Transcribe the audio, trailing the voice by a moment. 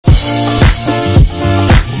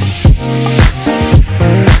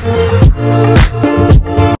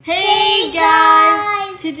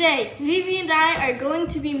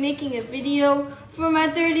making a video for my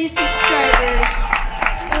 30 subscribers.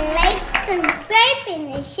 Like, subscribe,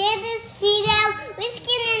 and share this video with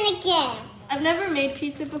skin in the game. I've never made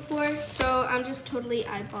pizza before, so I'm just totally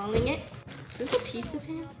eyeballing it. Is this a pizza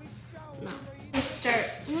pan? No. Let's start.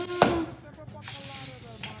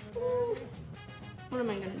 What am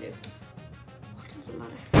I gonna do? What does it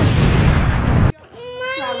matter?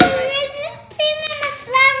 Mommy, there's this peanut and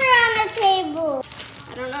flour on the table.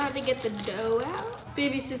 I don't know how to get the dough out.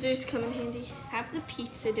 Baby scissors come in handy. Have the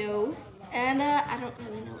pizza dough. And I don't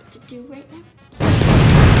really know what to do right now.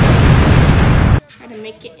 Try to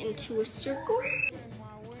make it into a circle.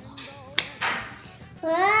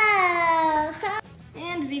 Whoa.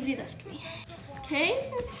 And Vivi left me. Okay,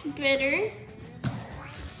 that's better.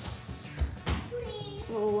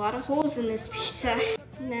 A lot of holes in this pizza.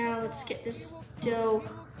 Now let's get this dough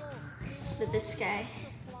to this guy.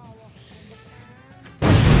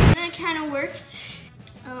 That kind of worked.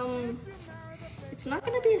 It's not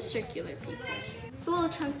gonna be a circular pizza. It's a little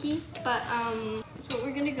chunky, but that's what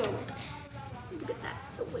we're gonna go with. Look at that,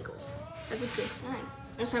 it wiggles. That's a good sign.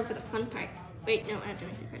 That's time for the fun part. Wait, no, I have to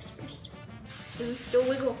make the crust first. Does it still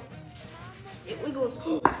wiggle? It wiggles.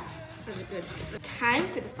 That's good. Time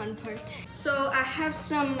for the fun part. So I have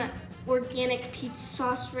some organic pizza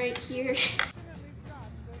sauce right here.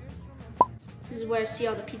 This is what I see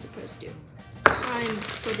all the pizza pros do. Time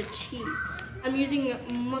for the cheese. I'm using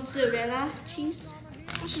mozzarella cheese.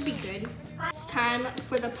 That should be good. It's time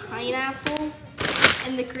for the pineapple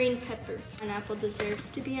and the green pepper. Pineapple deserves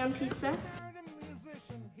to be on pizza.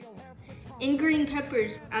 In green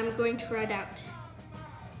peppers, I'm going to write out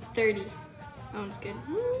 30. That one's good.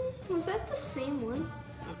 Was that the same one?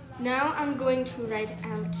 Oh. Now I'm going to write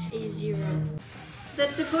out a 0. So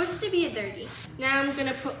that's supposed to be a 30. Now I'm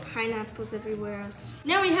gonna put pineapples everywhere else.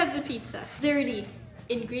 Now we have the pizza. 30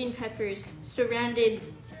 in green peppers, surrounded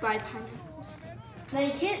by pineapples. Now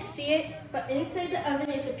you can't see it, but inside the oven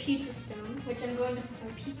is a pizza stone, which I'm going to put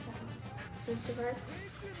my pizza on. Does it survive?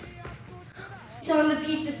 It's on the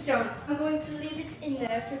pizza stone. I'm going to leave it in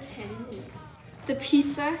there for 10 minutes. The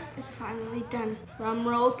pizza is finally done. Drum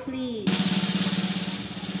roll, please.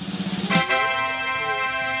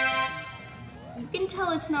 You can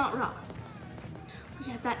tell it's not raw. We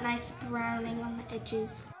have that nice browning on the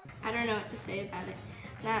edges. I don't know what to say about it.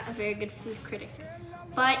 Not a very good food critic.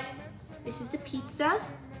 But this is the pizza.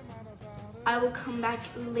 I will come back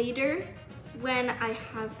later when I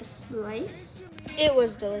have a slice. It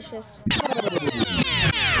was delicious.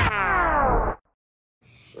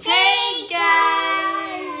 Hey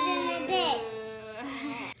guys!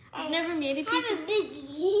 I've never made a pizza.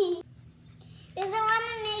 Because I want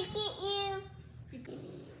to make it you.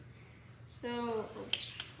 So, I'll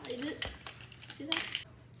try it. Do that.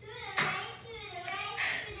 To the right, to the right,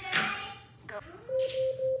 to the right. Go.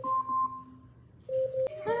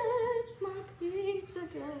 Touch my pizza,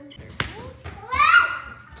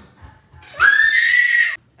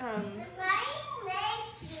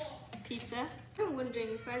 pizza. I'm wondering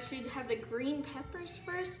if I should have the green peppers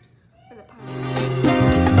first or the pineapple.